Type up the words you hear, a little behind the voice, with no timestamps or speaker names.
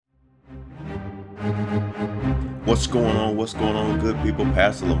What's going on? What's going on, good people?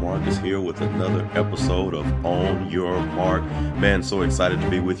 Pastor Lamarcus here with another episode of On Your Mark. Man, so excited to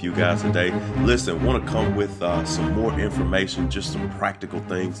be with you guys today. Listen, want to come with some more information, just some practical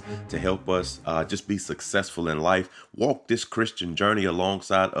things to help us just be successful in life, walk this Christian journey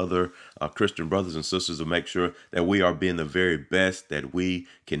alongside other Christian brothers and sisters to make sure that we are being the very best that we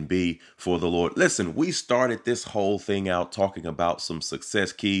can be for the Lord. Listen, we started this whole thing out talking about some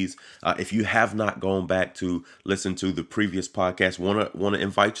success keys. If you have not gone back to listen to the previous podcast, want to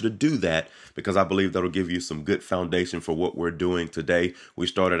invite you to do that, because I believe that'll give you some good foundation for what we're doing today. We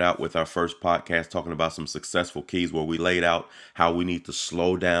started out with our first podcast talking about some successful keys, where we laid out how we need to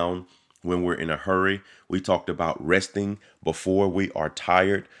slow down when we're in a hurry. We talked about resting before we are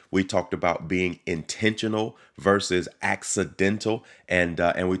tired. We talked about being intentional versus accidental, and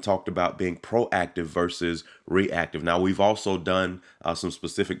we talked about being proactive versus reactive. Now, we've also done some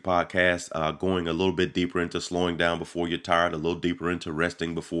specific podcasts going a little bit deeper into slowing down before you're tired, a little deeper into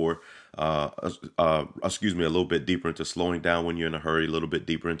resting before a little bit deeper into slowing down when you're in a hurry, a little bit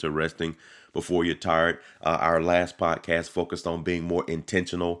deeper into resting before you're tired. Our last podcast focused on being more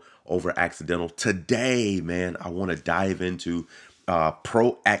intentional over accidental. Today, man, I want to dive into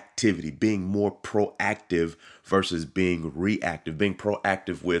proactivity, being more proactive versus being reactive, being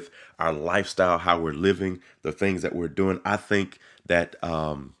proactive with our lifestyle, how we're living, the things that we're doing. I think that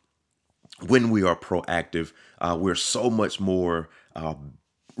when we are proactive, we're so much more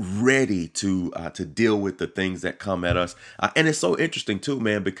ready to deal with the things that come at us. And it's so interesting too,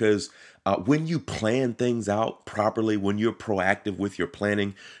 man, because when you plan things out properly, when you're proactive with your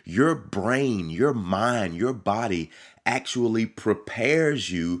planning, your brain, your mind, your body actually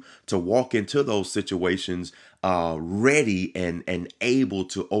prepares you to walk into those situations ready and able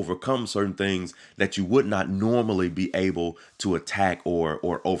to overcome certain things that you would not normally be able to attack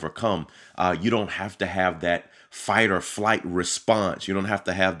or overcome. You don't have to have that fight or flight response. You don't have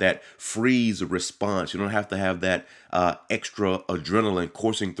to have that freeze response. You don't have to have that extra adrenaline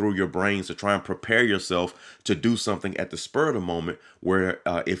coursing through your brains to try and prepare yourself to do something at the spur of the moment, where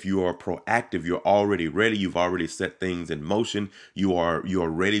if you are proactive, you're already ready. You've already set things in motion. You are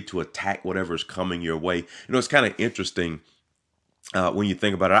ready to attack whatever's coming your way. You know, it's kind of interesting when you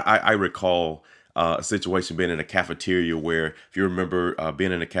think about it. I recall a situation being in a cafeteria where, if you remember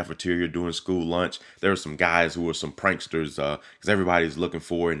being in a cafeteria doing school lunch, there were some guys who were some pranksters, because everybody's looking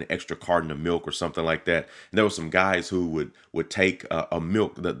for an extra carton of milk or something like that. And there were some guys who would take a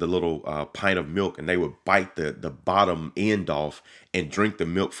milk, the little pint of milk, and they would bite the bottom end off and drink the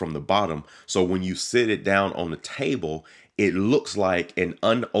milk from the bottom. So when you sit it down on the table, it looks like an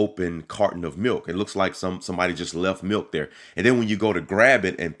unopened carton of milk. It looks like somebody just left milk there. And then when you go to grab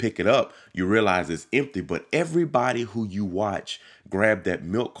it and pick it up, you realize it's empty. But everybody who you watch grab that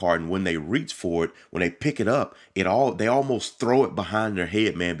milk carton, when they reach for it, when they pick it up, they almost throw it behind their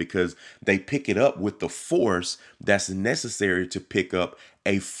head, man, because they pick it up with the force that's necessary to pick up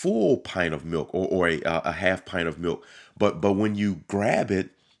a full pint of milk or a half pint of milk. But when you grab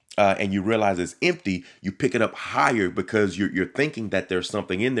it, and you realize it's empty, you pick it up higher because you're thinking that there's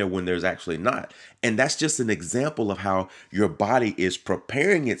something in there when there's actually not. And that's just an example of how your body is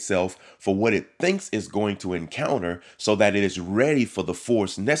preparing itself for what it thinks it's going to encounter, so that it is ready for the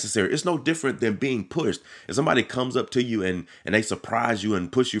force necessary. It's no different than being pushed. If somebody comes up to you and they surprise you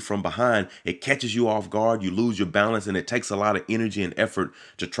and push you from behind, it catches you off guard, you lose your balance, and it takes a lot of energy and effort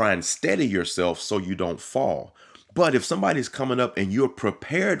to try and steady yourself so you don't fall. But if somebody's coming up and you're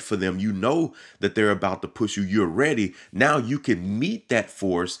prepared for them, you know that they're about to push you, you're ready. Now you can meet that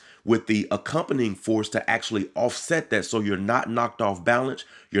force with the accompanying force to actually offset that, so you're not knocked off balance,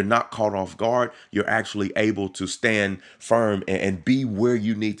 you're not caught off guard, you're actually able to stand firm and be where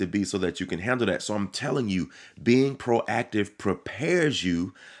you need to be so that you can handle that. So I'm telling you, being proactive prepares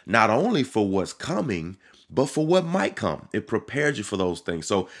you not only for what's coming, but for what might come. It prepares you for those things.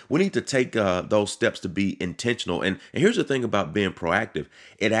 So we need to take those steps to be intentional. And here's the thing about being proactive.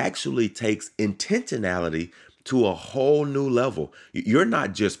 It actually takes intentionality to a whole new level. You're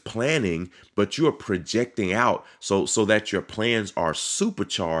not just planning, but you're projecting out so that your plans are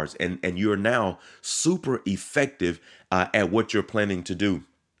supercharged and you're now super effective at what you're planning to do.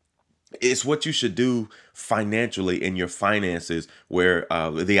 It's what you should do financially in your finances, where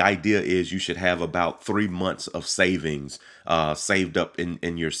the idea is you should have about 3 months of savings saved up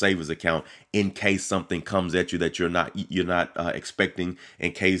in your savings account, in case something comes at you that you're not expecting,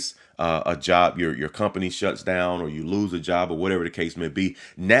 in case your company shuts down or you lose a job or whatever the case may be.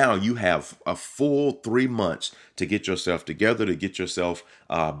 Now you have a full 3 months to get yourself together, to get yourself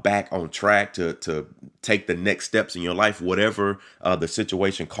back on track, to take the next steps in your life, whatever the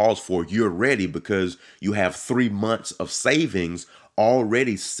situation calls for. You're ready because you have 3 months of savings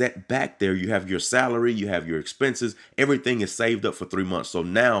already set back there. You have your salary, you have your expenses, everything is saved up for 3 months. So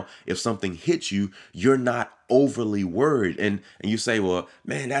now if something hits you, you're not overly worried. And you say, well,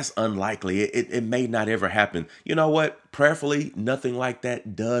 man, that's unlikely. It may not ever happen. You know what? Prayerfully, nothing like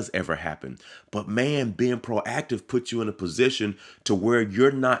that does ever happen. But man, being proactive puts you in a position to where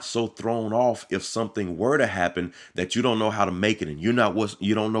you're not so thrown off if something were to happen that you don't know how to make it, and you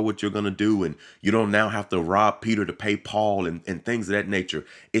don't know what you're gonna do, and you don't now have to rob Peter to pay Paul and things of that nature.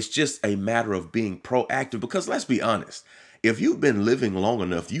 It's just a matter of being proactive, because let's be honest, if you've been living long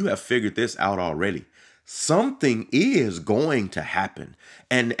enough, you have figured this out already. Something is going to happen,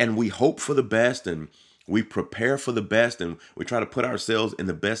 and we hope for the best, and we prepare for the best, and we try to put ourselves in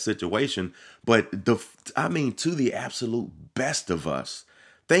the best situation. But to the absolute best of us,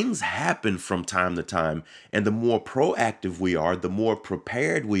 things happen from time to time. And the more proactive we are, the more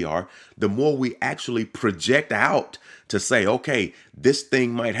prepared we are, the more we actually project out to say, okay, this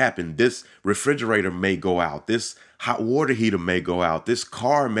thing might happen. This refrigerator may go out. This hot water heater may go out. This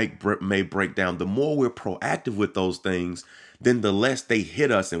car may break down. The more we're proactive with those things, then the less they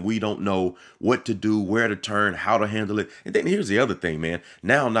hit us and we don't know what to do, where to turn, how to handle it. And then here's the other thing, man.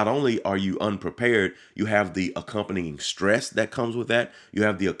 Now, not only are you unprepared, you have the accompanying stress that comes with that. You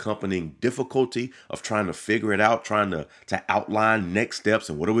have the accompanying difficulty of trying to figure it out, trying to outline next steps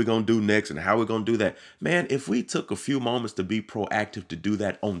and what are we going to do next and how we're going to do that. Man, if we took a few moments to be proactive to do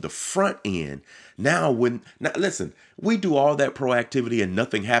that on the front end, now listen, we do all that proactivity and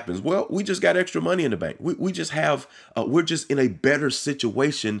nothing happens. Well, we just got extra money in the bank. We just have, we're just in a better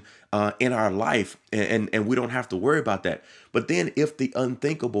situation in our life, and we don't have to worry about that. But then if the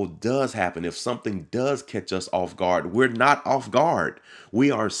unthinkable does happen, if something does catch us off guard, we're not off guard.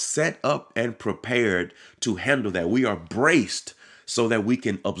 We are set up and prepared to handle that. We are braced so that we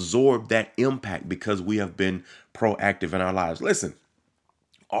can absorb that impact because we have been proactive in our lives. Listen,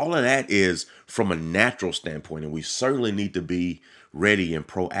 all of that is from a natural standpoint, and we certainly need to be ready and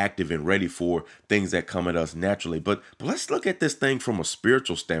proactive and ready for things that come at us naturally. But let's look at this thing from a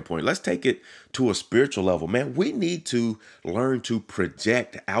spiritual standpoint. Let's take it to a spiritual level. Man, we need to learn to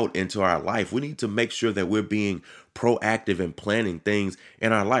project out into our life. We need to make sure that we're being proactive and planning things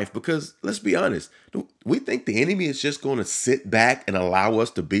in our life, because let's be honest, we think the enemy is just going to sit back and allow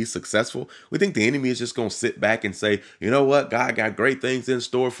us to be successful. We think the enemy is just going to sit back and say, you know what, God got great things in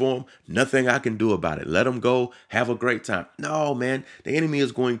store for him. Nothing I can do about it. Let him go. Have a great time. No, man, the enemy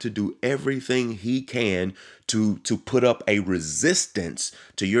is going to do everything he can to put up a resistance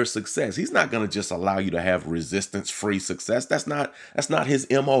to your success. He's not going to just allow you to have resistance-free success. That's not his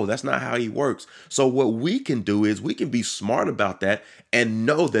MO. That's not how he works. So what we can do is we can be smart about that and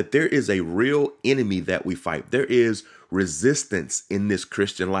know that there is a real enemy that we fight. There is resistance in this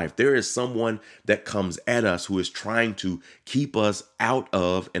Christian life. There is someone that comes at us who is trying to keep us out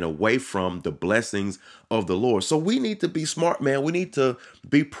of and away from the blessings of the Lord. So we need to be smart, man. We need to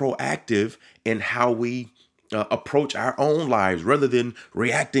be proactive in how we approach our own lives, rather than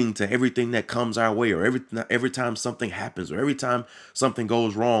reacting to everything that comes our way, or every time something happens, or every time something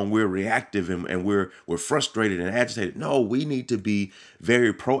goes wrong, we're reactive and we're frustrated and agitated. No, we need to be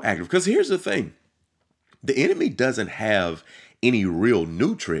very proactive, because here's the thing. The enemy doesn't have any real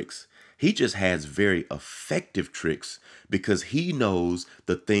new tricks. He just has very effective tricks, because he knows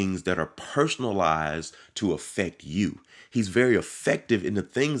the things that are personalized to affect you. He's very effective in the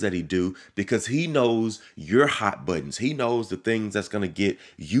things that he do because he knows your hot buttons. He knows the things that's going to get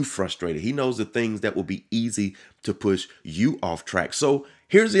you frustrated. He knows the things that will be easy to push you off track. So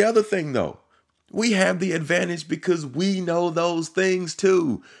here's the other thing, though. We have the advantage because we know those things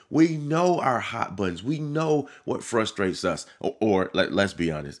too. We know our hot buttons. We know what frustrates us. Or let's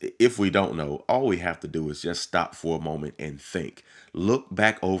be honest, if we don't know, all we have to do is just stop for a moment and think. Look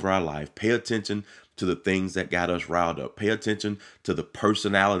back over our life. Pay attention to the things that got us riled up. Pay attention to the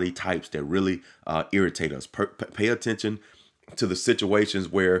personality types that really irritate us. Pay attention to the situations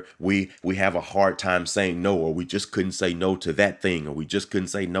where we have a hard time saying no, or we just couldn't say no to that thing, or we just couldn't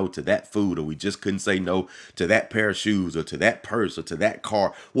say no to that food, or we just couldn't say no to that pair of shoes, or to that purse, or to that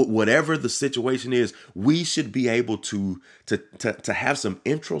car. Whatever the situation is, we should be able to have some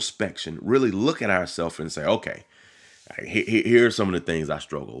introspection, really look at ourselves and say, okay, here are some of the things I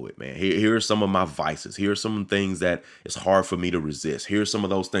struggle with, man. Here are some of my vices. Here are some of the things that it's hard for me to resist. Here are some of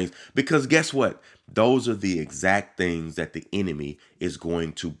those things. Because guess what? Those are the exact things that the enemy is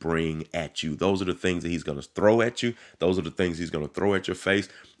going to bring at you. Those are the things that he's going to throw at you. Those are the things he's going to throw at your face.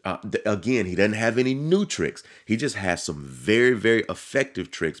 Again, he doesn't have any new tricks. He just has some very, very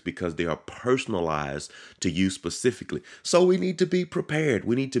effective tricks because they are personalized to you specifically. So we need to be prepared.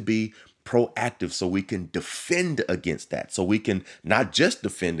 We need to be proactive so we can defend against that. So we can not just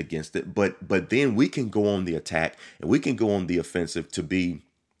defend against it, but then we can go on the attack and we can go on the offensive to be,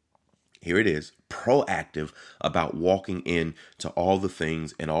 here it is, proactive about walking into all the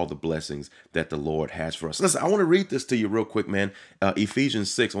things and all the blessings that the Lord has for us. Listen, I want to read this to you real quick, man.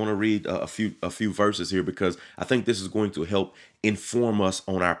 Ephesians 6. I want to read a few verses here because I think this is going to help inform us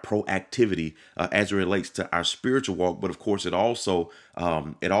on our proactivity as it relates to our spiritual walk. But of course, it also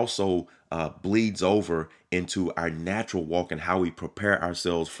bleeds over into our natural walk and how we prepare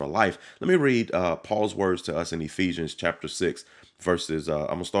ourselves for life. Let me read Paul's words to us in Ephesians chapter 6. Verses, I'm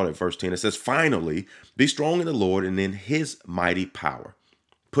going to start at verse 10. It says, "Finally, be strong in the Lord and in his mighty power.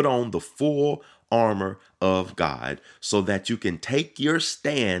 Put on the full armor of God so that you can take your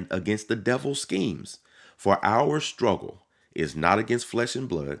stand against the devil's schemes. For our struggle is not against flesh and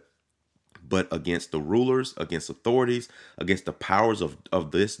blood, but against the rulers, against authorities, against the powers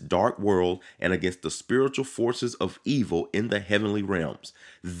of this dark world, and against the spiritual forces of evil in the heavenly realms.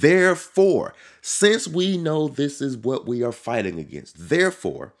 Therefore, since we know this is what we are fighting against,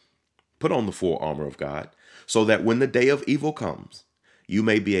 therefore, put on the full armor of God, so that when the day of evil comes, you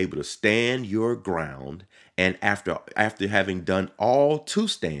may be able to stand your ground, and after having done all to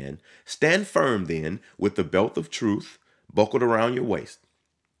stand firm then with the belt of truth buckled around your waist,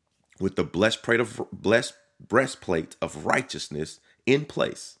 with the breastplate of righteousness in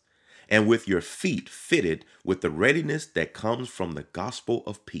place, and with your feet fitted with the readiness that comes from the gospel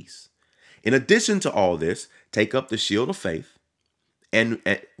of peace. In addition to all this, take up the shield of faith, and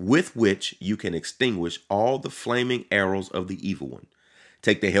with which you can extinguish all the flaming arrows of the evil one.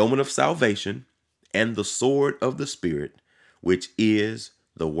 Take the helmet of salvation and the sword of the Spirit, which is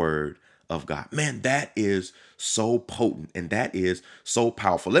the word of God. Man, that is so potent and that is so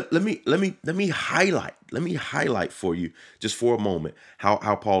powerful. Let me highlight for you just for a moment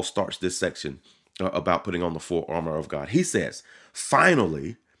how Paul starts this section about putting on the full armor of God. He says,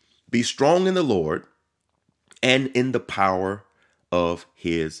 "Finally, be strong in the Lord and in the power of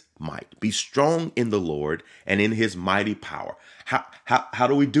his might." Be strong in the Lord and in his mighty power. How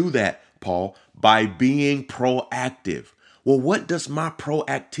do we do that, Paul? By being proactive. Well, what does my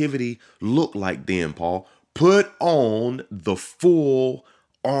proactivity look like then, Paul? Put on the full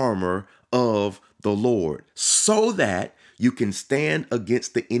armor of the Lord so that you can stand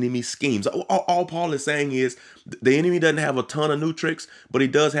against the enemy's schemes. All Paul is saying is the enemy doesn't have a ton of new tricks, but he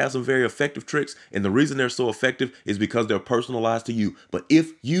does have some very effective tricks. And the reason they're so effective is because they're personalized to you. But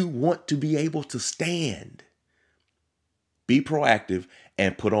if you want to be able to stand, be proactive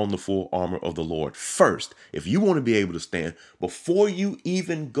and put on the full armor of the Lord first. If you want to be able to stand, before you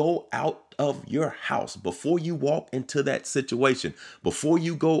even go out of your house, before you walk into that situation, before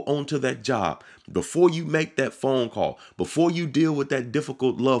you go onto that job, before you make that phone call, before you deal with that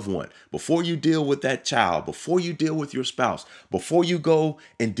difficult loved one, before you deal with that child, before you deal with your spouse, before you go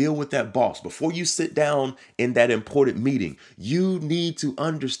and deal with that boss, before you sit down in that important meeting, you need to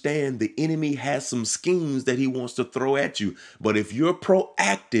understand the enemy has some schemes that he wants to throw at you. But if you're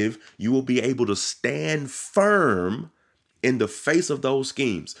proactive, you will be able to stand firm in the face of those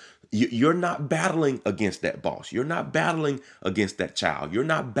schemes. You're not battling against that boss. You're not battling against that child. You're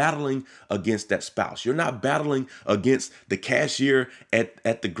not battling against that spouse. You're not battling against the cashier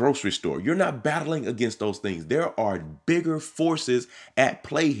at the grocery store. You're not battling against those things. There are bigger forces at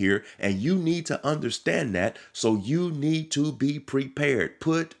play here, and you need to understand that. So you need to be prepared.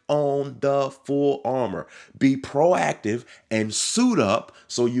 Put on the full armor. Be proactive and suit up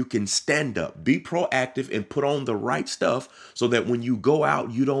so you can stand up. Be proactive and put on the right stuff so that when you go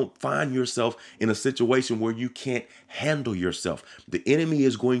out, you don't find yourself in a situation where you can't handle yourself. The enemy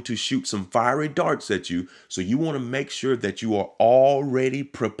is going to shoot some fiery darts at you. So you want to make sure that you are already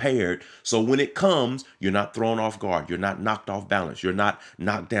prepared. So when it comes, you're not thrown off guard. You're not knocked off balance. You're not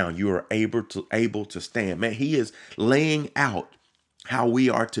knocked down. You are able to stand. Man, he is laying out how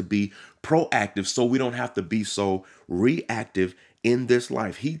we are to be proactive so we don't have to be so reactive in this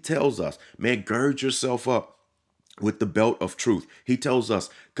life. He tells us, man, gird yourself up with the belt of truth. He tells us,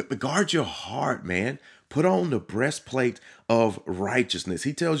 guard your heart, man. Put on the breastplate of righteousness.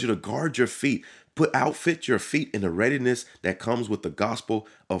 He tells you to guard your feet. Outfit your feet in the readiness that comes with the gospel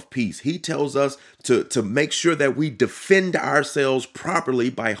of peace. He tells us to make sure that we defend ourselves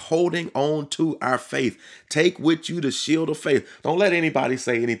properly by holding on to our faith. Take with you the shield of faith. Don't let anybody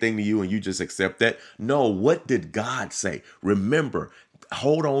say anything to you and you just accept that. No, what did God say? Remember,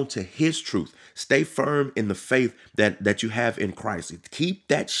 hold on to his truth. Stay firm in the faith that you have in Christ. Keep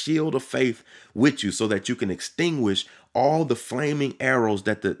that shield of faith with you so that you can extinguish all the flaming arrows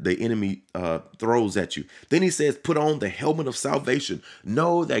that the enemy throws at you. Then he says, put on the helmet of salvation.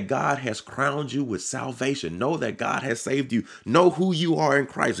 Know that God has crowned you with salvation. Know that God has saved you. Know who you are in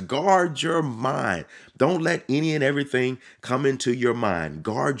Christ. Guard your mind. Don't let any and everything come into your mind.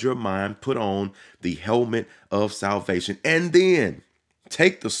 Guard your mind. Put on the helmet of salvation. And then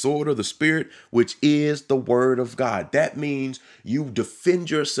take the sword of the Spirit, which is the word of God. That means you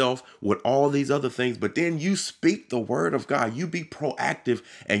defend yourself with all these other things, but then you speak the word of God. You be proactive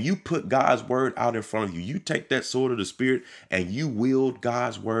and you put God's word out in front of you. You take that sword of the Spirit and you wield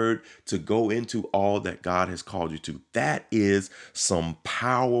God's word to go into all that God has called you to. That is some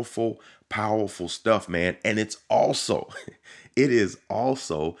powerful, powerful stuff, man. And it is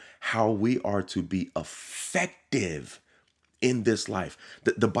also how we are to be effective in this life.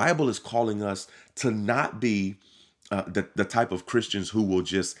 The Bible is calling us to not be the type of Christians who will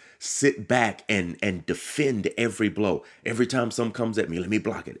just sit back and defend every blow. Every time some comes at me, let me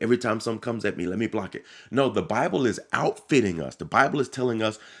block it. Every time some comes at me, let me block it. No, the Bible is outfitting us. The Bible is telling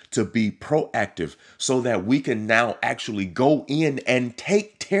us to be proactive so that we can now actually go in and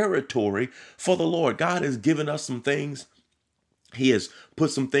take territory for the Lord. God has given us some things. He has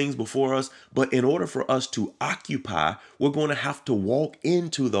put some things before us, but in order for us to occupy, we're going to have to walk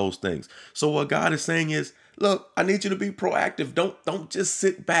into those things. So what God is saying is, look, I need you to be proactive. Don't just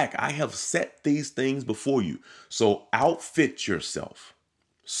sit back. I have set these things before you. So outfit yourself,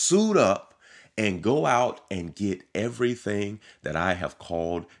 suit up, and go out and get everything that I have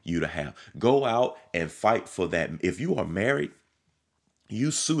called you to have. Go out and fight for that. If you are married, you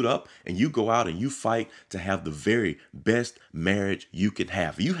suit up and you go out and you fight to have the very best marriage you can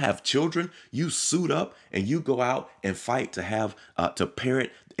have. You have children, you suit up and you go out and fight to have to parent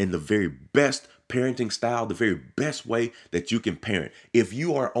in the very best parenting style, the very best way that you can parent. If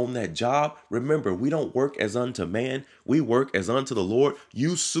you are on that job, remember, we don't work as unto man, we work as unto the Lord.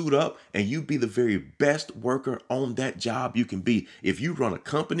 You suit up and you be the very best worker on that job you can be. If you run a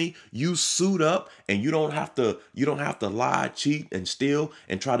company, you suit up and you don't have to lie, cheat, and steal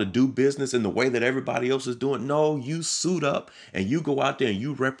and try to do business in the way that everybody else is doing. No, you suit up and you go out there and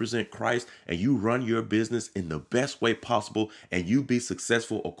you represent Christ and you run your business in the best way possible and you be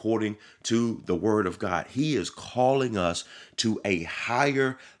successful according to the word of God. He is calling us to a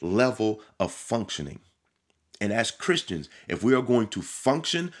higher level of functioning. And as Christians, if we are going to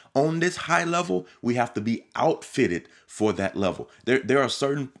function on this high level, we have to be outfitted for that level. There are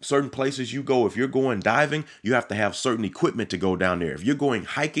certain places you go. If you're going diving, you have to have certain equipment to go down there. If you're going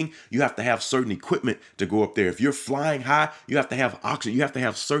hiking, you have to have certain equipment to go up there. If you're flying high, you have to have oxygen. You have to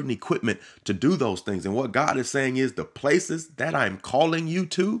have certain equipment to do those things. And what God is saying is the places that I'm calling you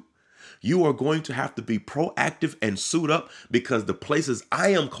to, you are going to have to be proactive and suit up, because the places I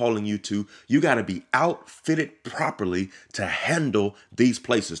am calling you to, you got to be outfitted properly to handle these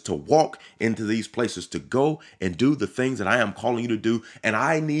places, to walk into these places, to go and do the things that I am calling you to do. And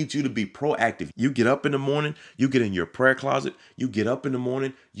I need you to be proactive. You get up in the morning, you get in your prayer closet, you get up in the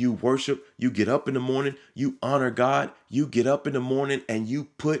morning, you worship, you get up in the morning, you honor God, you get up in the morning and you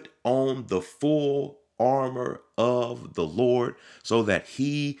put on the full armor of the Lord so that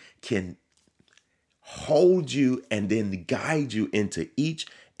he can hold you and then guide you into each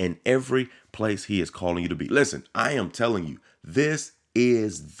and every place he is calling you to be. Listen, I am telling you, this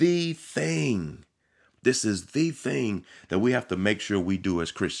is the thing. This is the thing that we have to make sure we do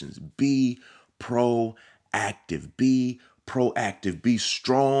as Christians. Be proactive. Be proactive. Be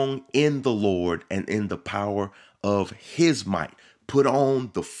strong in the Lord and in the power of his might. Put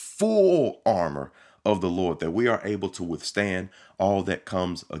on the full armor of the Lord, that we are able to withstand all that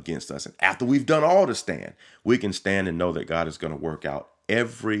comes against us. And after we've done all to stand, we can stand and know that God is going to work out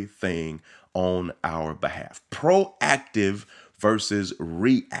everything on our behalf. Proactive versus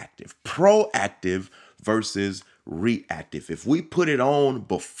reactive. Proactive versus reactive. If we put it on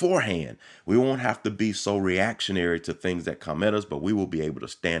beforehand, we won't have to be so reactionary to things that come at us, but we will be able to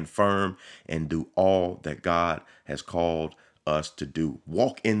stand firm and do all that God has called us to do.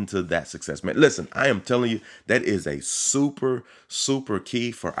 Walk into that success. Man, listen, I am telling you, that is a super, super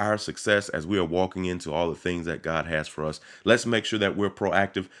key for our success as we are walking into all the things that God has for us. Let's make sure that we're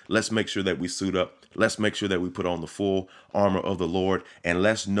proactive. Let's make sure that we suit up. Let's make sure that we put on the full armor of the Lord. And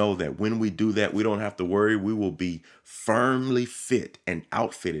let's know that when we do that, we don't have to worry. We will be firmly fit and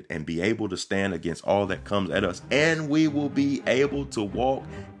outfitted and be able to stand against all that comes at us. And we will be able to walk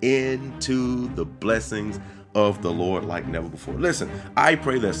into the blessings of the Lord like never before. Listen, I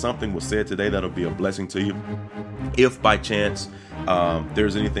pray that something was said today that'll be a blessing to you. If by chance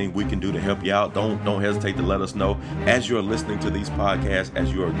there's anything we can do to help you out, don't hesitate to let us know. As you're listening to these podcasts,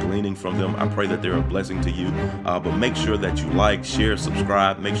 as you are gleaning from them, I pray that they're a blessing to you. But make sure that you like, share,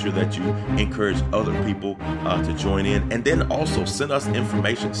 subscribe. Make sure that you encourage other people to join in. And then also send us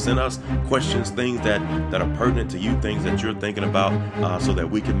information, send us questions, things that are pertinent to you, things that you're thinking about, so that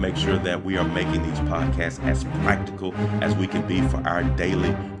we can make sure that we are making these podcasts as practical as we can be for our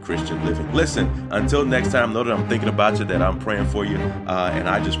daily Christian living. Listen, until next time, know that I'm thinking about you, that I'm praying for you, and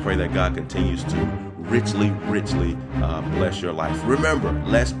I just pray that God continues to richly bless your life. Remember,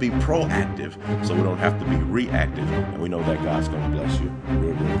 let's be proactive so we don't have to be reactive, and we know that God's going to bless you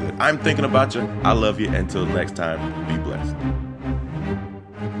real good. I'm thinking about you. I love you. Until next time, be blessed.